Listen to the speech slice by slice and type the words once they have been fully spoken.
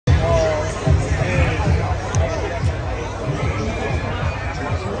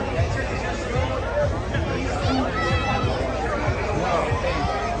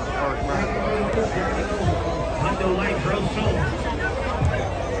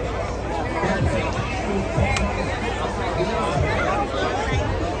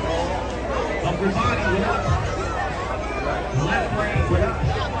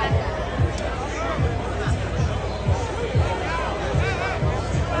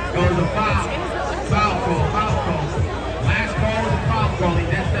Goes a foul. Foul call, foul call. Last call was a foul call. He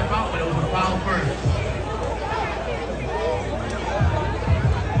didn't step out, but it was a foul first.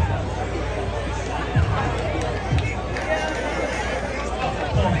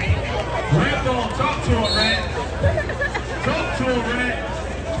 Red ball, talk to him, Red. Talk to him, Red.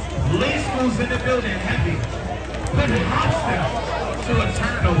 Lee School's in the building, heavy. Put him hostile to a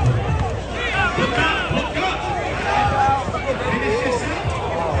turnover. Look up, look up. Finish this up.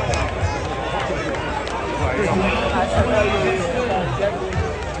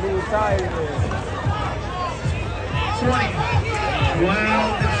 20.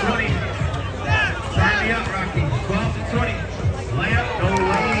 12 to 20. Turn me up, Rocky. 12 to 20. Layup, no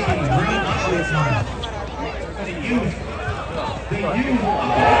way. Real ugly time. The youth. The youth.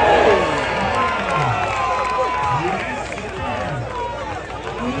 Yes, sir.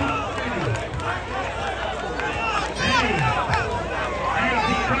 Hey,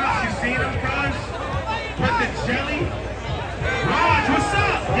 D-Cross, you seen him, Cross? Put the jelly. Raj, what's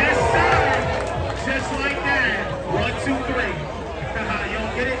up? Yes, sir. Just like that. 1, 2, 3. You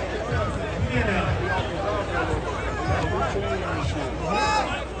don't get it? You know.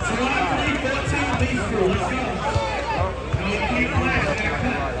 23-14, leads through. Let's go. No, you keep playing.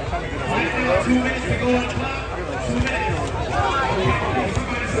 2 minutes to go on the clock. 2 minutes. Okay,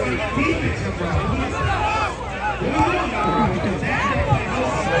 somebody say defense, bro. Who is that?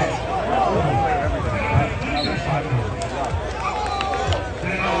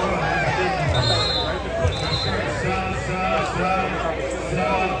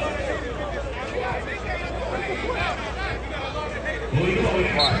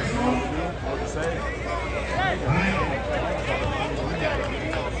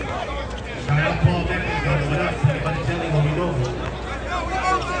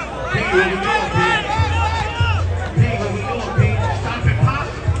 Stop it, Pop.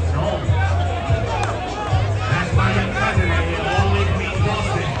 No. That's my young cousin, and it always means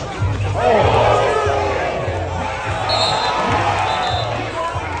Boston.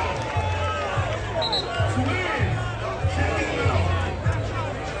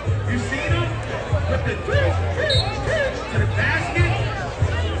 You seen him? With the to the basket?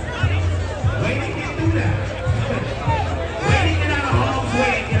 Way to get through that. Way to get out of harm's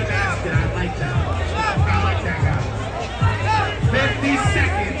way and get a basket. I like that. I like that guy. 50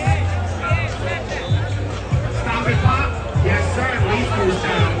 seconds. Stop it, Pop. Yes, sir. Lead goes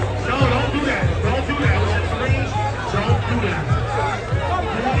down. No, don't do that. Don't do that. With the 3, don't do that.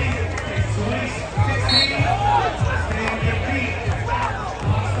 20, 16. Stay on your feet.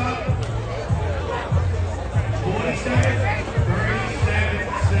 Box up. 47,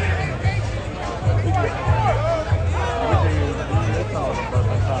 37 seconds.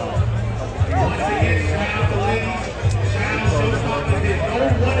 Once again, shout out the ladies. Shout out Showstopper. There's no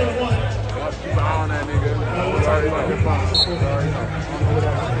 1-on-1. Keep an eye on that nigga. Sorry about your box. Sorry.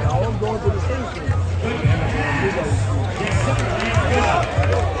 I'm going to the station. Yes, sir.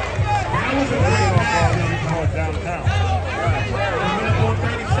 That was a great pass. Downtown. Coming up on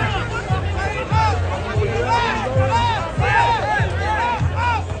 30 seconds.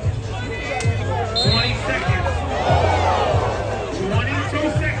 20 seconds.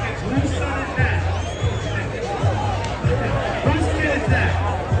 22 seconds. Whose son is that? Whose kid is that?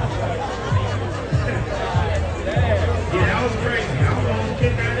 Yeah, that was crazy. I don't know whose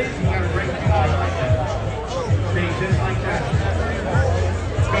kid that is. You gotta break the ball like that. Things just like that.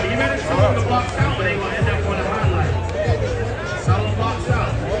 So you better show them the box out, but they gonna end up on the highlight. Sell them box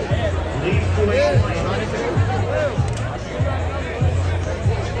out. Leave 2-8 points.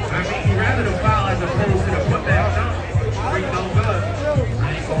 I mean, you rather the foul as opposed to the putback dunk. Free no good.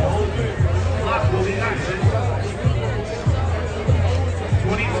 I ain't gonna hold you. Clock will be nice.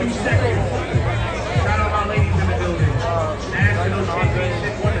 22 seconds. Shout out my ladies in the building. National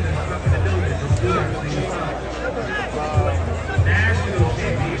championship winners and stuff in the building. Let's do that. National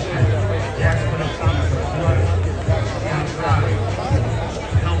championship. Yes, for the summer. Outside.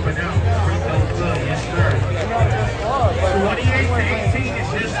 Helping out. Free no good. Yes, sir. 28 to 18 is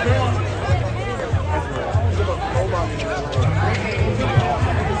just score.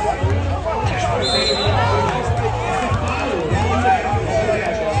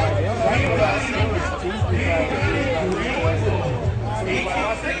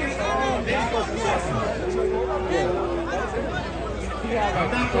 I'm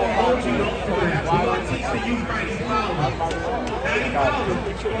not going to hold you, don't do that. We're going to teach the youth right. You follow. Now you follow.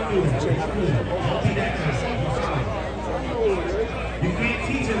 Don't be that kind. You can't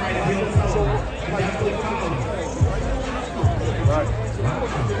teach it right if you don't follow. You definitely follow.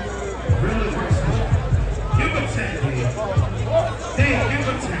 Real aggressive. Give a 10. Dave, give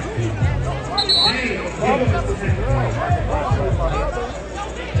a 10.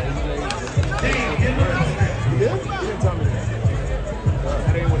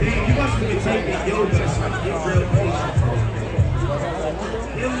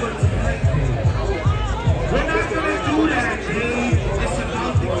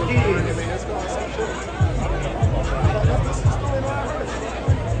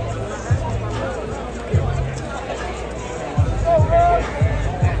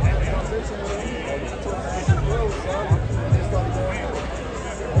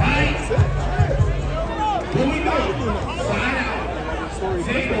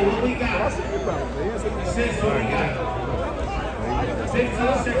 15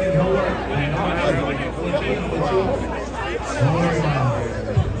 seconds, don't worry. Don't worry about it.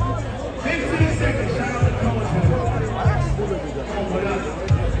 15 seconds, shout out to Coach. What up?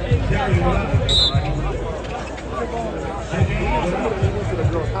 Jerry, what up?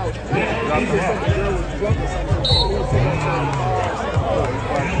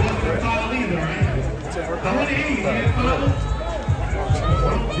 I want to hear you, man.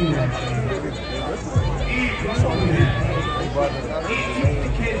 Don't do that.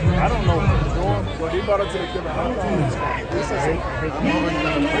 I don't know what he's doing, but he brought it to the different house. He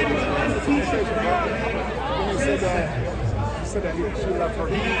said that she left her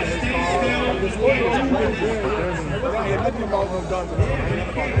keys in his car. This was nothing about them done to her.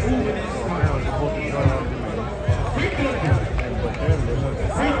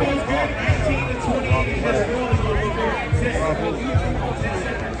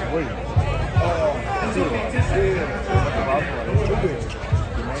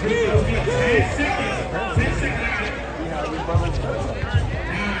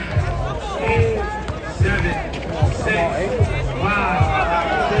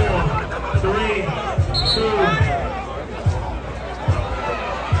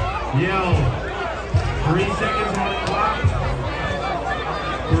 Yo, 3 seconds on the clock.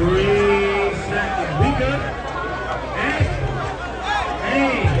 3 seconds. We good? Hey.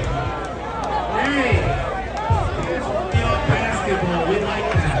 Playoff basketball. We like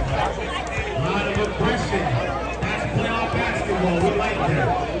that. A lot of aggression. That's playoff basketball. We like that.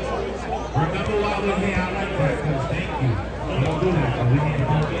 Remember why we're here. I like that, coach. Thank you. Don't do that. We need to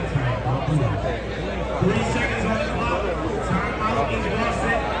go get time. Don't do that. 3 seconds on the clock. Time out.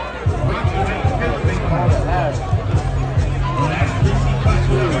 Exhausted.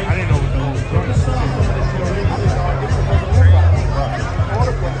 I didn't know what the whole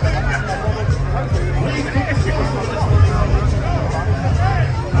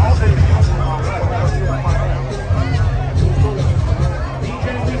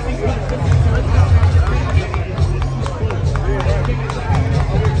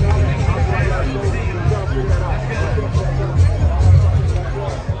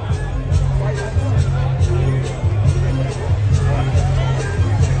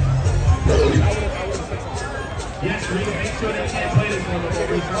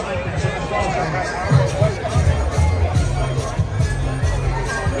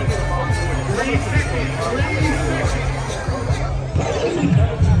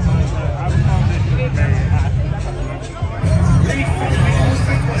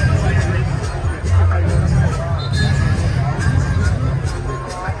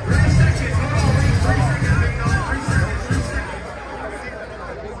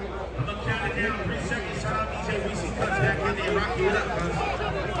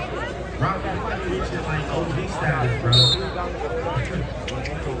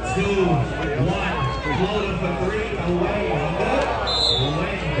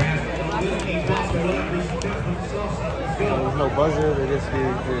no buzzer, they just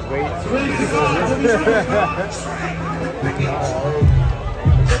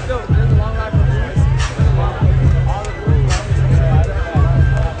wait.